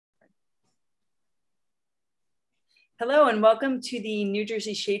Hello and welcome to the New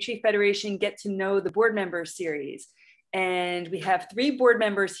Jersey Shade Tree Federation Get to Know the Board Members series. And we have 3 board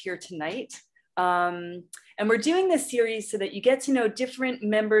members here tonight. And we're doing this series so that you get to know different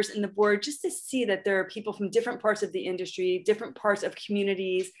members in the board, just to see that there are people from different parts of the industry, different parts of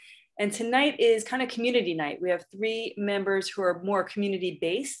communities. And tonight is kind of community night. We have 3 members who are more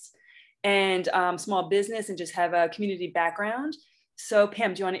community-based and small business and just have a community background. So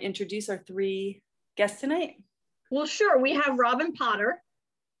Pam, do you want to introduce our 3 guests tonight? Well, sure. We have Robin Potter,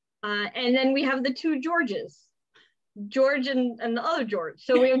 and then we have the 2 Georges, George and the other George.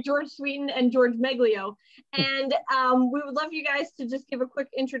 So we have George Sweetin and George Meglio. And we would love you guys to just give a quick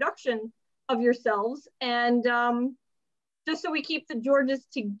introduction of yourselves. And just so we keep the Georges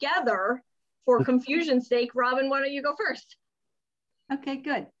together for confusion's sake, Robin, why don't you go first? Okay,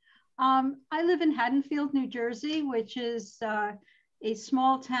 good. I live in Haddonfield, New Jersey, which is a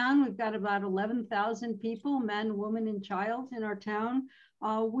small town. We've got about 11,000 people, man, woman, and child in our town.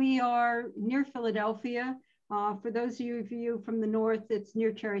 We are near Philadelphia. For those of you from the north, it's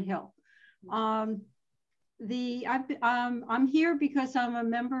near Cherry Hill. I'm here because I'm a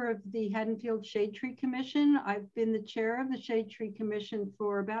member of the Haddonfield Shade Tree Commission. I've been the chair of the Shade Tree Commission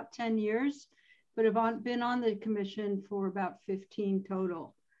for about 10 years, but have been on the commission for about 15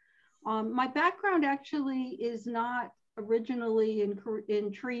 total. My background actually is not originally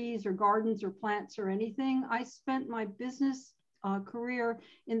in trees or gardens or plants or anything. I spent my business career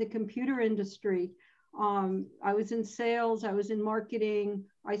in the computer industry. I was in sales, I was in marketing.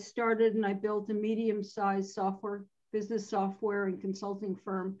 I started and I built a medium-sized business software and consulting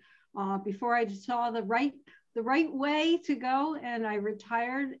firm before I saw the right way to go, and I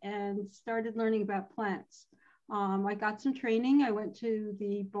retired and started learning about plants. I got some training. I went to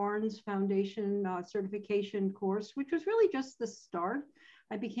the Barnes Foundation certification course, which was really just the start.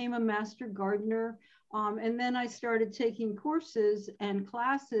 I became a master gardener, and then I started taking courses and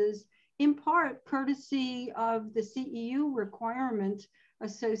classes, in part courtesy of the CEU requirement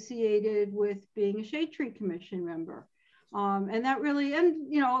associated with being a Shade Tree Commission member. And that really,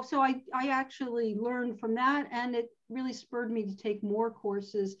 so I actually learned from that, and it really spurred me to take more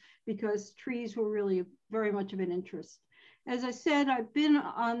courses because trees were really very much of an interest. As I said, I've been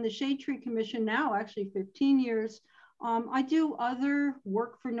on the Shade Tree Commission now, actually 15 years. I do other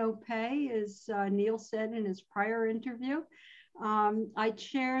work for no pay, as Neil said in his prior interview. I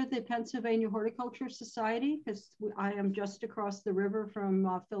chair the Pennsylvania Horticulture Society because I am just across the river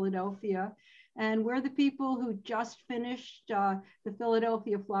from Philadelphia. And we're the people who just finished the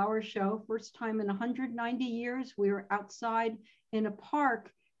Philadelphia Flower Show. First time in 190 years, we were outside in a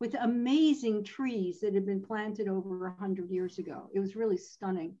park with amazing trees that had been planted over 100 years ago. It was really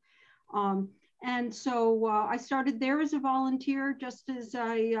stunning. And so I started there as a volunteer, just as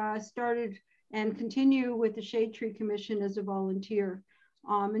I started and continue with the Shade Tree Commission as a volunteer.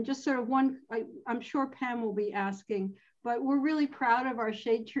 And just sort of I'm sure Pam will be asking, but we're really proud of our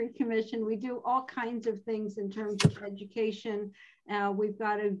Shade Tree Commission. We do all kinds of things in terms of education. We've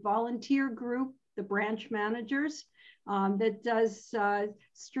got a volunteer group, the branch managers, that does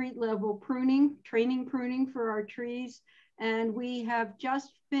street level pruning, training pruning for our trees. And we have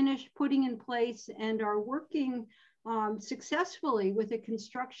just finished putting in place and are working successfully with a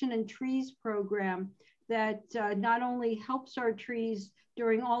construction and trees program that not only helps our trees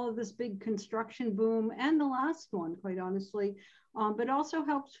during all of this big construction boom and the last one, quite honestly, but also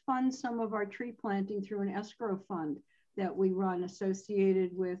helps fund some of our tree planting through an escrow fund that we run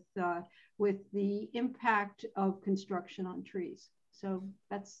associated with the impact of construction on trees. So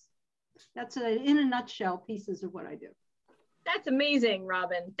that's in a nutshell, pieces of what I do. That's amazing,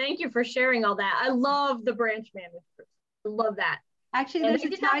 Robin. Thank you for sharing all that. I love the branch managers. I love that. Actually, there's a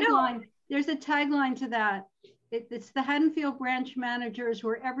tagline. There's a tagline to that. It's the Haddonfield branch managers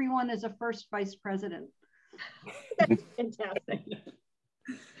where everyone is a first vice president. That's fantastic.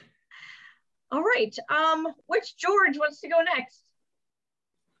 All right. Which George wants to go next?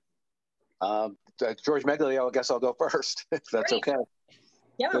 George Meglio, I guess I'll go first, if that's Great. okay.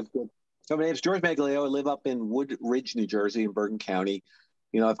 Yeah. Good. So my name is George Meglio. I live up in Wood Ridge, New Jersey, in Bergen County.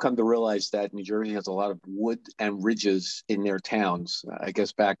 You know, I've come to realize that New Jersey has a lot of wood and ridges in their towns. I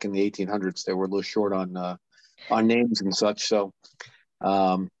guess back in the 1800s, they were a little short on names and such. So,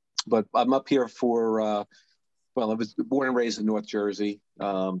 but I'm up here for, well, I was born and raised in North Jersey.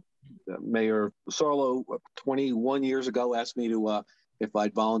 Mayor Sarlo, 21 years ago, asked me to, if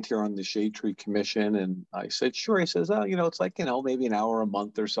I'd volunteer on the Shade Tree Commission. And I said, sure. He says, oh, it's like, maybe an hour a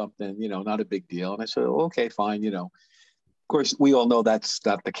month or something, not a big deal. And I said, oh, okay, fine. Of course, we all know that's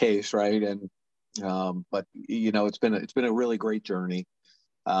not the case, right? And, but, it's been a really great journey.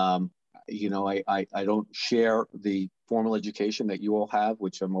 you know, I don't share the formal education that you all have,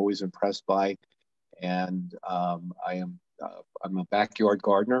 which I'm always impressed by. And I'm a backyard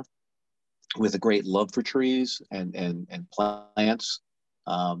gardener with a great love for trees and plants.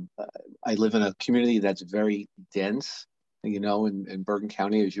 I live in a community that's very dense, you know, in Bergen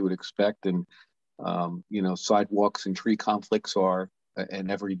County, as you would expect. And, you know, sidewalks and tree conflicts are an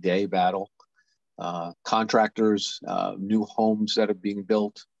everyday battle. Contractors, new homes that are being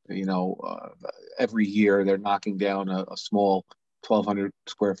built, you know, every year they're knocking down a small 1,200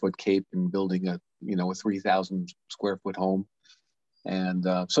 square foot cape and building a 3,000 square foot home. And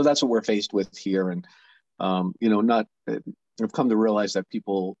so that's what we're faced with here. And, you know, I've come to realize that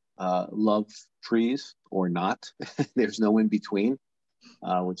people love trees or not. There's no in between,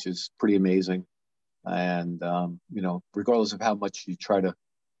 which is pretty amazing. And, you know, regardless of how much you try to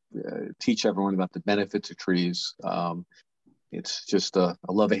teach everyone about the benefits of trees, it's just a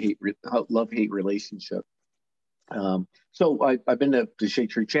love-hate relationship. So I've been the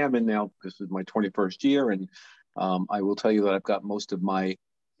Shade Tree Chairman now. This is my 21st year, and I will tell you that I've got most of my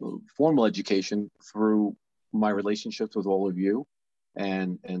formal education through my relationships with all of you,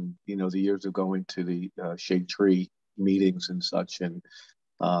 and you know, the years of going to the Shade Tree meetings and such, and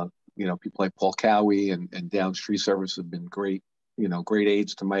you know, people like Paul Cowie and Downs Tree Service have been great, you know, great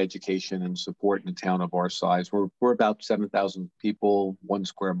aids to my education and support in a town of our size. We're about 7,000 people, 1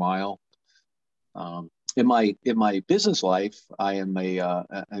 square mile. In my business life, I am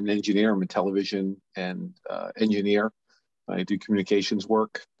an engineer. I'm a television and engineer. I do communications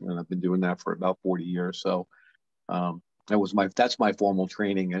work, and I've been doing that for about 40 years. So that's my formal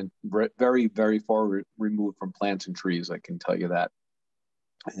training, and very, very far removed from plants and trees, I can tell you that.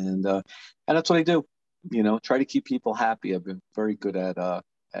 And that's what I do. You know, try to keep people happy. I've been very good at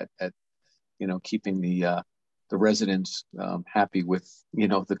you know, keeping the residents happy with, you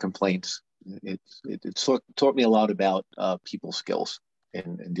know, the complaints. It's taught me a lot about people skills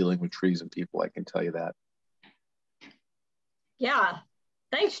and dealing with trees and people. I can tell you that. Yeah,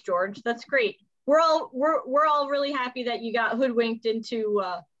 thanks, George. That's great. We're all really happy that you got hoodwinked into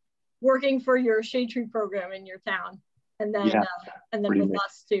working for your shade tree program in your town, and then with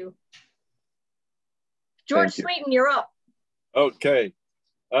us too. George Sweetin, you're up. Okay,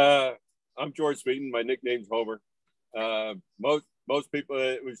 I'm George Sweetin. My nickname's Homer. Most people,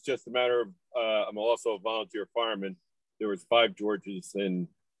 it was just a matter of, I'm also a volunteer fireman. There was 5 Georges, and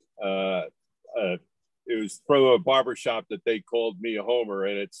it was from a barber shop that they called me a Homer,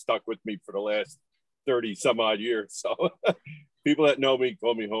 and it stuck with me for the last 30 some odd years. So people that know me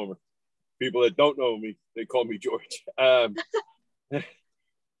call me Homer. People that don't know me, they call me George. I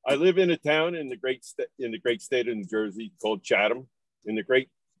live in a town in the great state of New Jersey called Chatham, in the great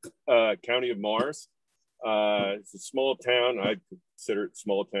county of Morris. It's a small town. I consider it a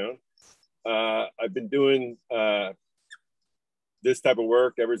small town. I've been doing this type of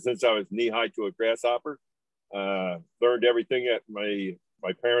work ever since I was knee-high to a grasshopper. Learned everything at my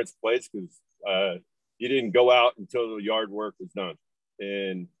parents' place, because you didn't go out until the yard work was done.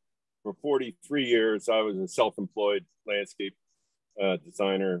 And for 43 years, I was a self-employed landscape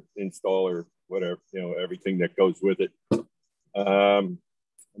designer, installer, whatever, you know, everything that goes with it. I'm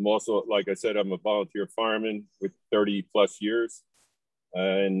also, like I said, I'm a volunteer fireman with 30 plus years.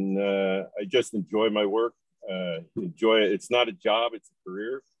 And I just enjoy my work. Enjoy it. It's not a job, it's a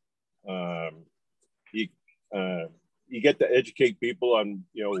career. You get to educate people on,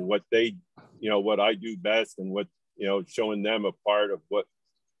 you know, what they, you know, what I do best, and what, you know, showing them a part of what,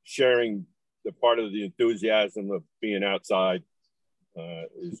 sharing the part of the enthusiasm of being outside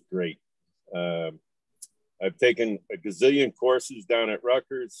is great. I've taken a gazillion courses down at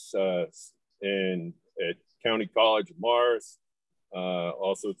Rutgers and at County College of Morris,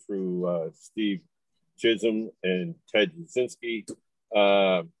 also through Steve Chisholm and Ted Jasinski.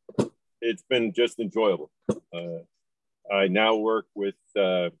 It's been just enjoyable. I now work with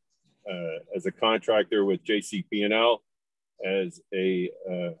as a contractor with JCP&L as I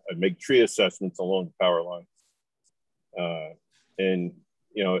make tree assessments along the power lines. And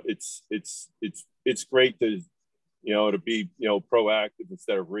you know, it's great to, you know, to be, you know, proactive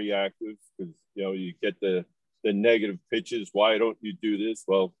instead of reactive, because, you know, you get the negative pitches. Why don't you do this?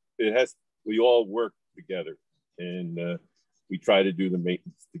 Well, we all work together, and we try to do the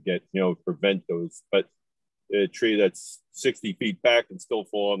maintenance to get, you know, prevent those. But a tree that's 60 feet back can still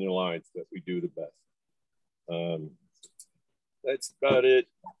fall on the lines, that we do the best. That's about it.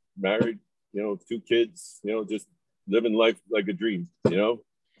 Married, you know, 2 kids, you know, just living life like a dream, you know.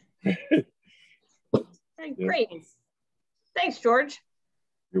 Great. Thanks, George.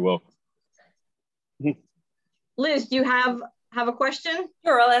 You're welcome. Liz, do you have have a question?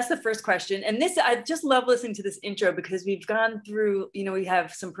 Sure, I'll ask the first question. And this, I just love listening to this intro because we've gone through, you know, we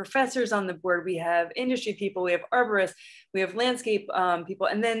have some professors on the board, we have industry people, we have arborists, we have landscape people.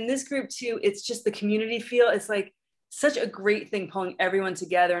 And then this group too, it's just the community feel. It's like such a great thing pulling everyone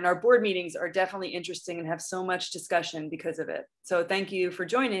together. And our board meetings are definitely interesting and have so much discussion because of it. So thank you for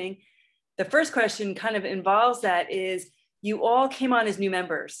joining. The first question kind of involves that is, you all came on as new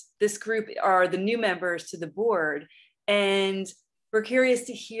members. This group are the new members to the board. And we're curious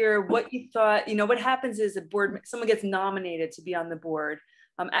to hear what you thought, you know, what happens is a board, someone gets nominated to be on the board.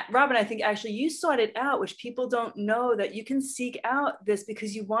 Robin, I think actually you sought it out, which people don't know, that you can seek out this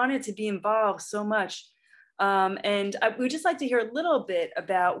because you wanted to be involved so much. And we'd just like to hear a little bit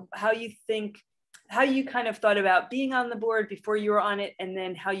about how you think, how you kind of thought about being on the board before you were on it, and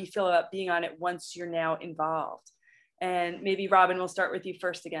then how you feel about being on it once you're now involved. And maybe Robin, we'll start with you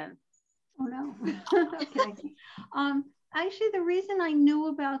first again. Oh no, okay. Actually, the reason I knew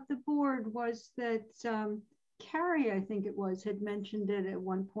about the board was that Carrie, I think it was, had mentioned it at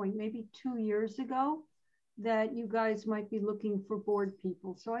one point, maybe 2 years ago, that you guys might be looking for board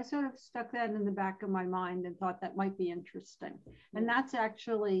people. So I sort of stuck that in the back of my mind and thought that might be interesting. And that's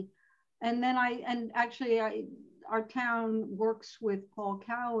actually, and then our town works with Paul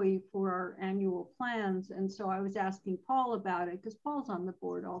Cowie for our annual plans. And so I was asking Paul about it because Paul's on the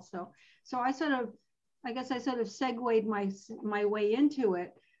board also. So I sort of segued my way into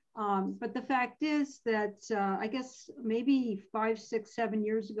it. But the fact is that I guess maybe 5, 6, 7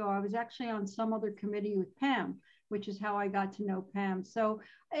 years ago, I was actually on some other committee with Pam, which is how I got to know Pam. So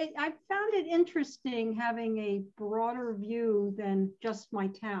I found it interesting having a broader view than just my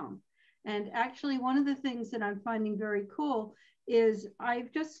town. And actually, one of the things that I'm finding very cool is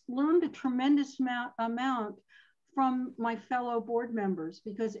I've just learned a tremendous amount from my fellow board members,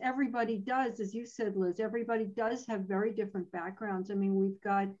 because everybody does, as you said, Liz, everybody does have very different backgrounds. I mean, we've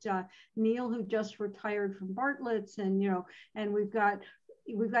got Neil, who just retired from Bartlett's, and you know, and we've got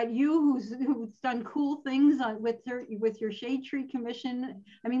you, who's done cool things with your Shade Tree Commission.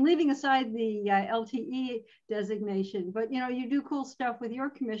 I mean, leaving aside the LTE designation, but you know, you do cool stuff with your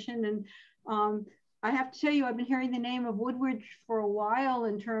commission. And I have to tell you, I've been hearing the name of Woodridge for a while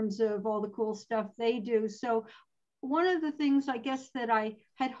in terms of all the cool stuff they do. So one of the things I guess that I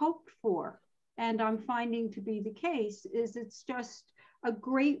had hoped for, and I'm finding to be the case, is it's just a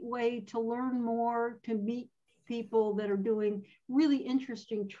great way to learn more, to meet people that are doing really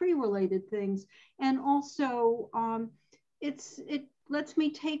interesting tree related things. And also it lets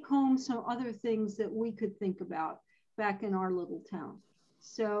me take home some other things that we could think about back in our little town.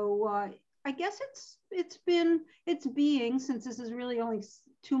 So I guess it's being, since this is really only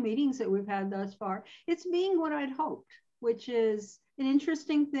 2 meetings that we've had thus far, it's being what I'd hoped, which is an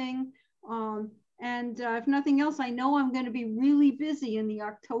interesting thing. And if nothing else, I know I'm going to be really busy in the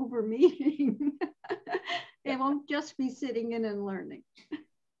October meeting. It won't just be sitting in and learning.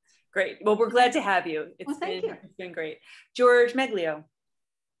 Great. Well, we're glad to have you. It's been great. George Meglio.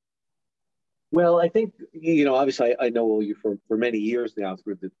 Well, I think, you know, obviously I know you for many years now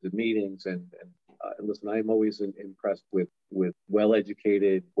through the meetings, and listen, I'm always impressed with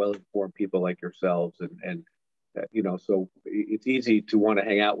well-educated, well-informed people like yourselves, and you know, so it's easy to want to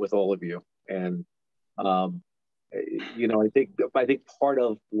hang out with all of you. And you know, I think part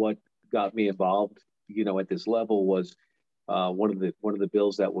of what got me involved, you know, at this level was one of the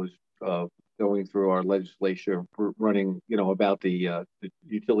bills that was going through our legislature, running, you know, about the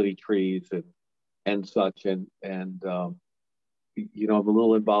utility trees and such, and you know, I'm a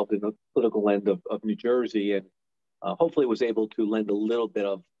little involved in the political end of New Jersey, and hopefully was able to lend a little bit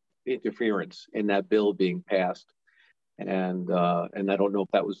of interference in that bill being passed. And I don't know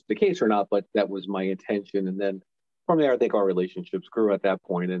if that was the case or not, but that was my intention. And then from there, I think our relationships grew at that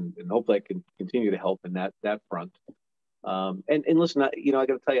point, and hopefully I can continue to help in that front. And listen, you know, I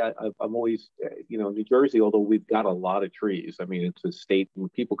got to tell you, I'm always, you know, New Jersey, although we've got a lot of trees, I mean, it's a state when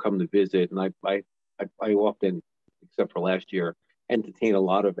people come to visit, and I often, except for last year, entertain a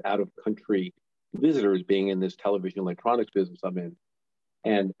lot of out-of-country visitors being in this television electronics business I'm in.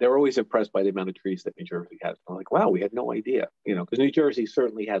 And they're always impressed by the amount of trees that New Jersey has. I'm like, wow, we had no idea, you know, because New Jersey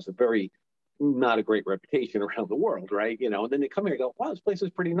certainly has not a great reputation around the world, right? You know, and then they come here and go, wow, this place is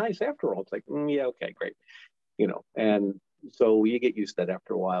pretty nice after all. It's like, yeah, okay, great. You know, and so you get used to that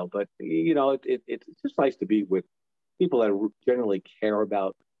after a while. But, you know, it's just nice to be with people that generally care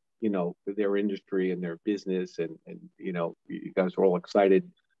about, you know, their industry and their business. And you know, you guys are all excited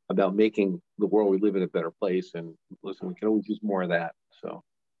about making the world we live in a better place. And listen, we can always use more of that. So.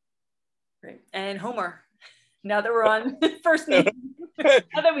 Great. And Homer, now that we're on first name,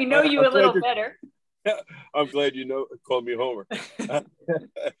 now that we know you a little better. I'm glad you called me Homer.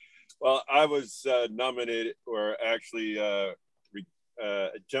 Well, I was nominated, or actually a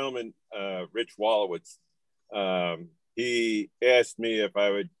gentleman, Rich Wallowitz, he asked me if I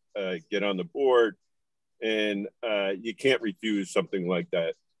would get on the board, and you can't refuse something like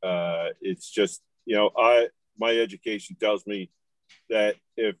that. It's just, my education tells me that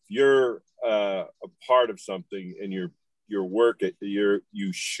if you're a part of something and your work,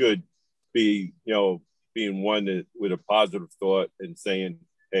 you should be, being one that, with a positive thought and saying,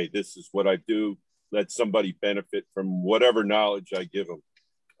 hey, this is what I do. Let somebody benefit from whatever knowledge I give them.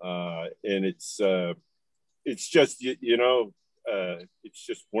 And it's just, it's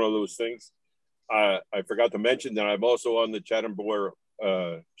just one of those things. I forgot to mention that I'm also on the Chatham-Boyer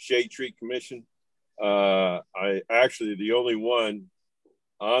Shade Tree Commission. I actually the only one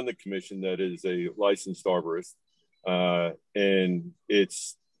on the commission that is a licensed arborist. And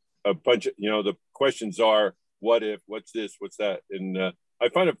it's a bunch of, the questions are, what if, what's this, what's that? And I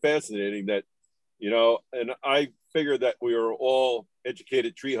find it fascinating that, and I figure that we are all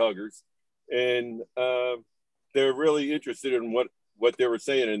educated tree huggers, and they're really interested in what they were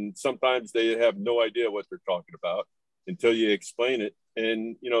saying. And sometimes they have no idea what they're talking about until you explain it.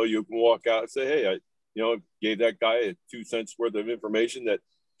 And, you can walk out and say, hey, I gave that guy 2 cents worth of information that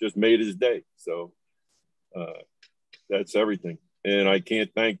just made his day. So that's everything. And I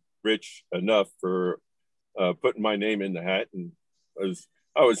can't thank Rich enough for putting my name in the hat. And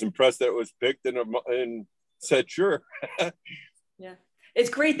I was impressed that it was picked and said, sure. Yeah.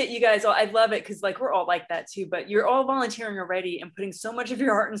 It's great that you guys I love it, because we're all like that too, but you're all volunteering already and putting so much of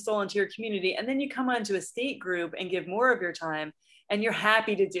your heart and soul into your community. And then you come onto a state group and give more of your time, and you're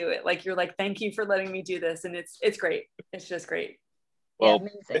happy to do it. You're like, thank you for letting me do this. And it's great. It's just great. Well, yeah,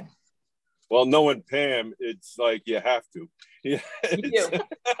 amazing. Well, knowing Pam, it's like you have to. Yeah, You do.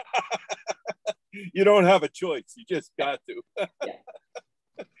 You don't have a choice. You just got to.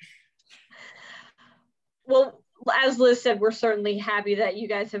 Yeah. Well, as Liz said, we're certainly happy that you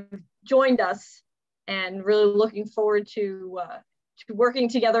guys have joined us, and really looking forward to working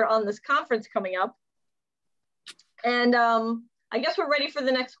together on this conference coming up. And I guess we're ready for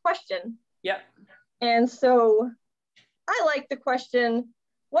the next question. Yep. And so I like the question,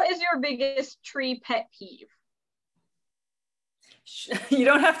 what is your biggest tree pet peeve? You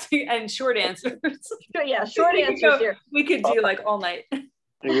don't have to, and short answers. Yeah, short answers here. We could do all night.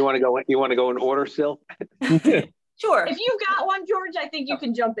 You want to go? You want to go in order, Sil? Sure. If you got one, George, I think you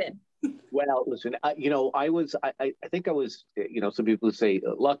can jump in. Well, listen, I think I was, some people say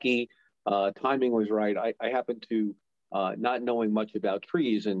lucky, timing was right. I happened to, not knowing much about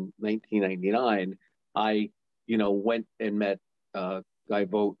trees in 1999, I, went and met Guy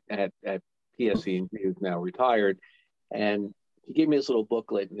Vogt at PSE, who's now retired, and he gave me this little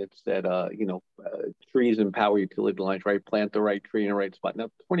booklet, and it said, trees and power utility lines, right? Plant the right tree in the right spot. Now,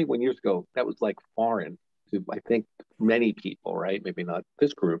 21 years ago, that was foreign to, I think, many people, right? Maybe not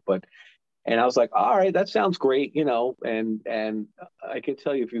this group, and I was like, all right, that sounds great, and I can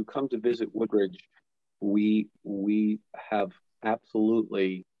tell you, if you come to visit Woodridge, we have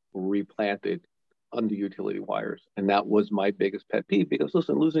absolutely replanted under utility wires. And that was my biggest pet peeve, because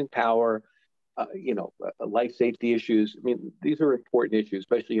listen, losing power, life safety issues, I mean, these are important issues,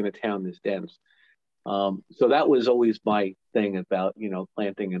 especially in a town this dense. So that was always my thing about,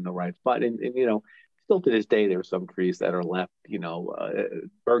 planting in the right spot. And still to this day, there are some trees that are left,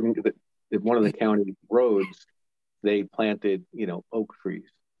 Bergen, one of the county roads, they planted, oak trees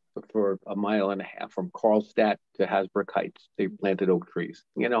for 1.5 miles from Carlstadt to Hasbrook Heights. They planted oak trees,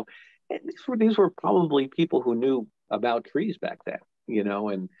 and these were probably people who knew about trees back then,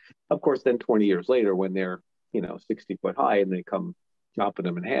 and of course, then 20 years later, when they're, 60 foot high and they come chopping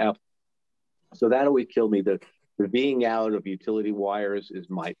them in half. So that always killed me. The being out of utility wires is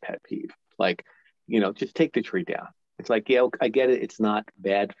my pet peeve. Just take the tree down. It's I get it. It's not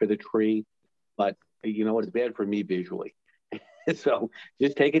bad for the tree, but it's bad for me visually. So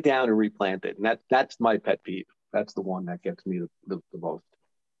just take it down and replant it. And that's my pet peeve. That's the one that gets me the most.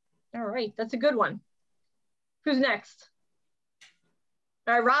 All right, that's a good one. Who's next?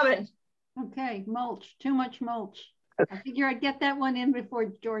 All right, Robin. Okay, mulch, too much mulch. I figure I'd get that one in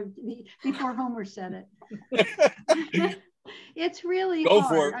before Homer said it. It's really Go hard.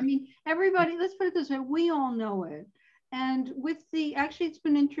 for it. I mean, everybody, let's put it this way, we all know it. And actually it's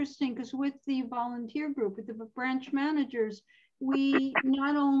been interesting, because with the volunteer group, with the branch managers, we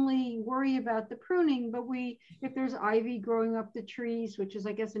not only worry about the pruning, but if there's ivy growing up the trees, which is,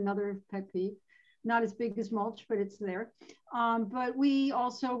 I guess, another pet peeve, not as big as mulch, but it's there. But we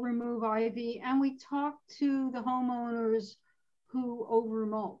also remove ivy, and we talk to the homeowners who over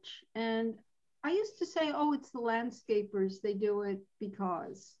mulch. And I used to say, oh, it's the landscapers, they do it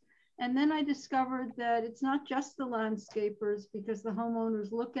because. And then I discovered that it's not just the landscapers, because the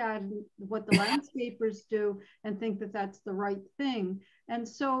homeowners look at what the landscapers do and think that that's the right thing. And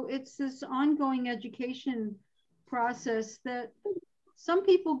so it's this ongoing education process that some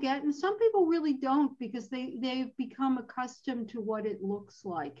people get and some people really don't, because they've become accustomed to what it looks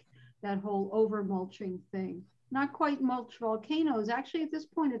like, that whole over mulching thing. Not quite mulch volcanoes. Actually, at this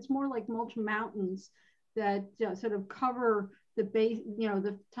point, it's more like mulch mountains that sort of cover the base,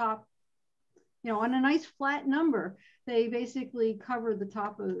 the top, on a nice flat number, they basically cover the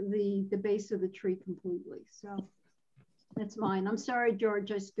top of the base of the tree completely. So that's mine. I'm sorry,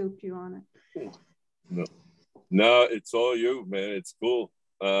 George, I scooped you on it. No, it's all you, man. It's cool.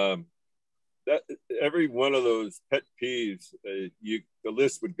 That every one of those pet peeves, the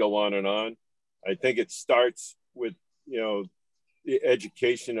list would go on and on. I think it starts with, the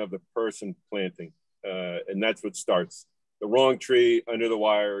education of the person planting. And that's what starts. The wrong tree under the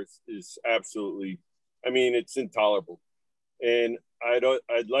wires is absolutely, it's intolerable. And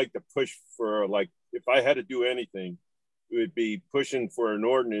I'd like to push for, like, if I had to do anything, it would be pushing for an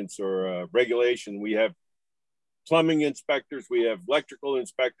ordinance or a regulation. We have plumbing inspectors, we have electrical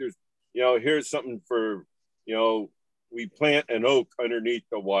inspectors. Here's something for, we plant an oak underneath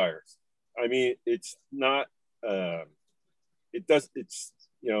the wires. It's not,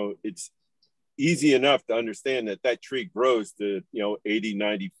 it's easy enough to understand that tree grows to, 80,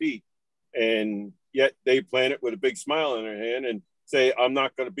 90 feet. And yet they plant it with a big smile in their hand and say, I'm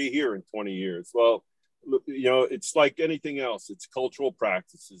not going to be here in 20 years. Well, it's like anything else. It's cultural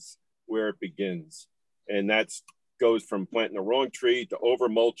practices where it begins. And that's goes from planting the wrong tree to over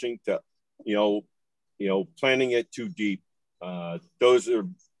mulching to, planting it too deep. Those are,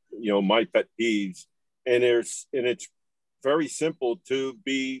 my pet peeves. And it's very simple to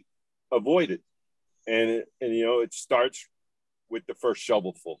be avoided. And it starts with the first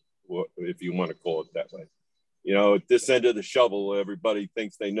shovelful, if you want to call it that way. At this end of the shovel, everybody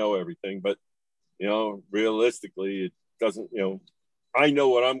thinks they know everything, but, realistically, it doesn't, I know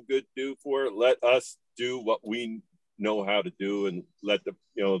what I'm good to do for it. Let us do what we know how to do, and let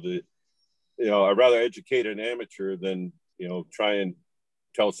I'd rather educate an amateur than, try and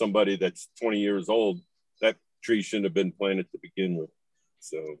tell somebody that's 20 years old that tree shouldn't have been planted to begin with.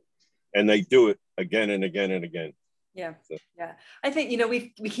 So, and they do it again and again and again. Yeah. So. Yeah. I think,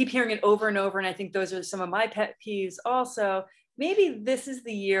 we keep hearing it over and over. And I think those are some of my pet peeves also. Maybe this is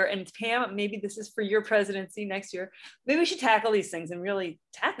the year, and Pam, maybe this is for your presidency next year. Maybe we should tackle these things and really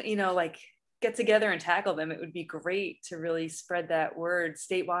tackle, get together and tackle them. It would be great to really spread that word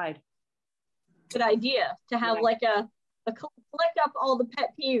statewide. Good idea to have like a collect up all the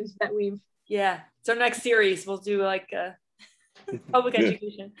pet peeves that we've. Yeah. So next series, we'll do like public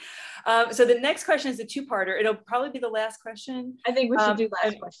education. So the next question is a two-parter. It'll probably be the last question. I think we should do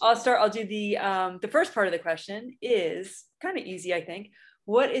last question. I'll do the first part of the question is kind of easy, I think.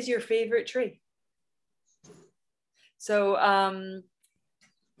 What is your favorite tree? So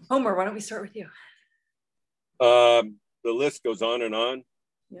Homer, why don't we start with you? The list goes on and on.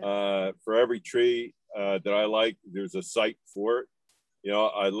 Yeah. For every tree that I like, there's a site for it.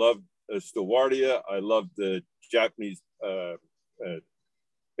 I love Stewartia. I love the Japanese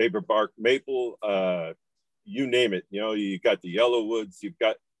paper bark maple. You name it. You got the yellowwoods.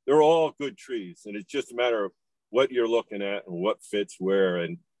 They're all good trees, and it's just a matter of what you're looking at and what fits where,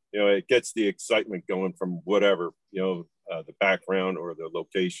 and it gets the excitement going from whatever the background or the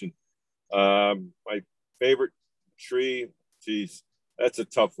location. My favorite tree, geez, that's a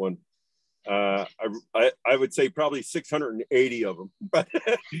tough one. I would say probably 680 of them, but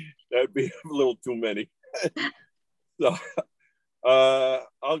that'd be a little too many. So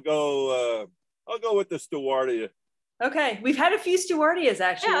I'll go with the Stewartia. Okay, we've had a few Stewartias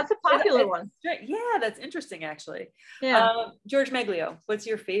actually. Yeah, that's a popular one. Yeah, that's interesting actually. Yeah. George Meglio, what's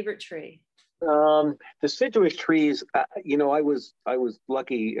your favorite tree? Deciduous trees. I was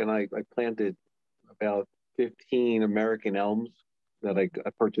lucky, and I planted about 15 American elms that I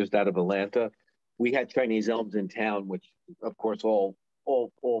purchased out of Atlanta. We had Chinese elms in town, which of course all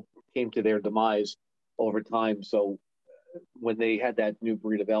came to their demise over time. So when they had that new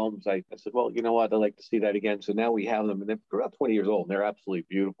breed of elms, I said, well, you know what, I'd like to see that again. So now we have them, and they're about 20 years old, and they're absolutely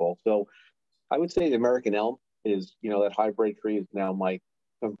beautiful. So I would say the American elm is, that hybrid tree is now kind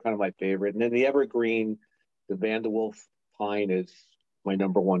of my favorite. And then the evergreen, the Vanderwolf pine is my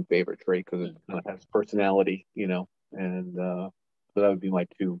number one favorite tree because it kind of has personality, and so that would be my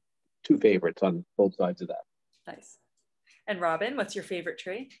two favorites on both sides of that. Nice. And Robin, what's your favorite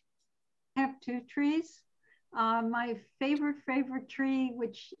tree? I have two trees. My favorite tree,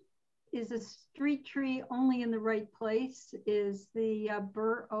 which is a street tree only in the right place is the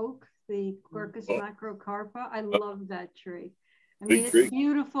bur oak, the Quercus macrocarpa. I love that tree. I mean, it's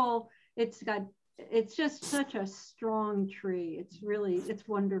beautiful. It's just such a strong tree. It's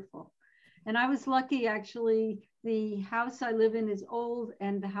wonderful. And I was lucky, actually. The house I live in is old,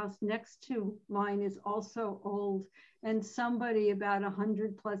 and the house next to mine is also old. And somebody about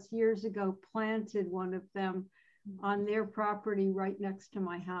 100+ years ago planted one of them on their property right next to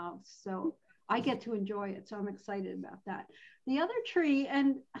my house. So I get to enjoy it. So I'm excited about that. The other tree,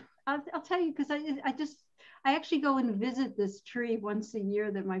 and I'll tell you, because I actually go and visit this tree once a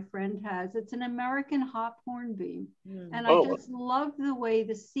year that my friend has. It's an American hop hornbeam. And I just love the way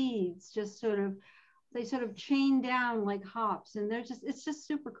the seeds just sort of chain down like hops. And it's just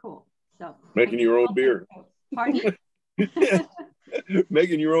super cool. So making your own beer. Pardon?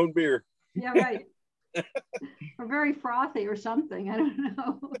 Making your own beer. Yeah, right. Or very frothy or something. I don't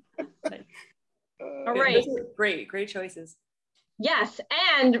know. All right. Great choices. Yes,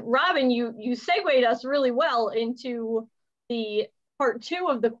 and Robin, you segued us really well into the part 2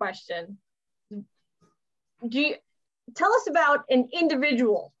 of the question. Tell us about an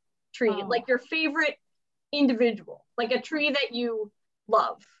individual tree, like your favorite individual, like a tree that you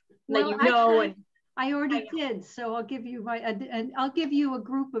love, that you know. And I already did, so I'll give you I'll give you a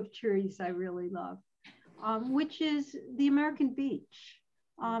group of trees I really love, which is the American beech.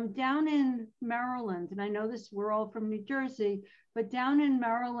 Down in Maryland, and I know we're all from New Jersey, but down in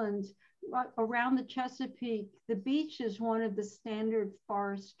Maryland, around the Chesapeake, the beech is one of the standard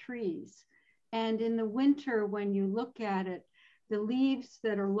forest trees. And in the winter, when you look at it, the leaves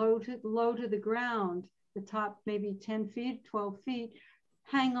that are low to the ground, the top maybe 10 feet, 12 feet,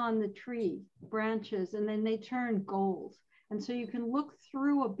 hang on the tree branches, and then they turn gold. And so you can look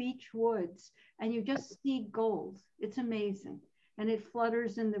through a beech woods and you just see gold. It's amazing. And it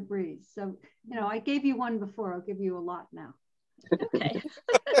flutters in the breeze. So, I gave you one before, I'll give you a lot now. Okay.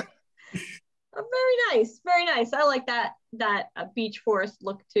 Very nice, very nice. I like that beech forest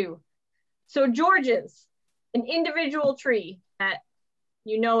look too. So George's, an individual tree that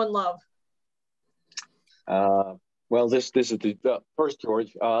you know and love. Well, this is the first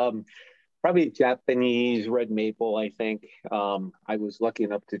George. Probably Japanese red maple, I think. I was lucky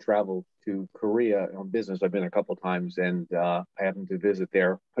enough to travel to Korea on business. I've been a couple times, and I happened to visit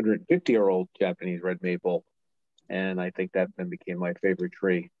their 150-year-old Japanese red maple. And I think that then became my favorite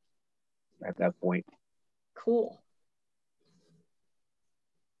tree at that point. Cool.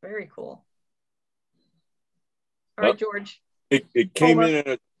 Very cool. All right, George. It came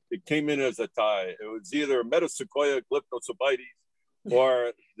in as a tie. It was either Metasequoia glyptosobites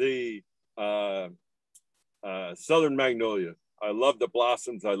or the Southern magnolia. I love the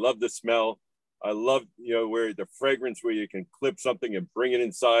blossoms. I love the smell. I love, where the fragrance, where you can clip something and bring it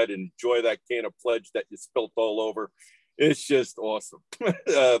inside and enjoy that can of Pledge that you spilt all over. It's just awesome.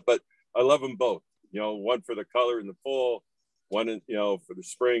 But I love them both. One for the color in the fall, one, for the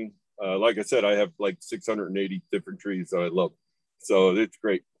spring. Like I said, I have like 680 different trees that I love. So it's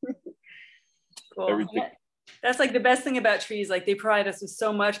great. Cool. Everything. That's like the best thing about trees. Like they provide us with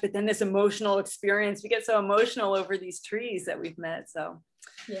so much, but then this emotional experience, we get so emotional over these trees that we've met. So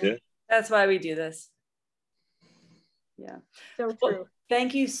yeah. That's why we do this. Yeah. So true. Well,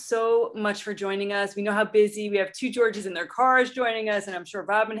 thank you so much for joining us. We know how busy. We have 2 Georges in their cars joining us, and I'm sure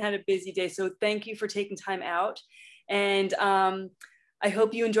Robin had a busy day. So thank you for taking time out. And I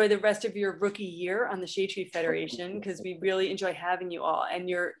hope you enjoy the rest of your rookie year on the Shade Tree Federation, because we really enjoy having you all, and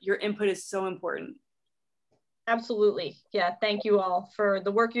your input is so important. Absolutely. Yeah. Thank you all for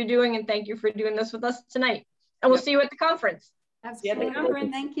the work you're doing, and thank you for doing this with us tonight. And we'll see you at the conference. Absolutely.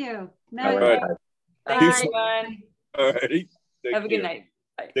 Thank you. All right. Thanks, everyone. All righty. Have a good night.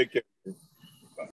 Bye. Take care.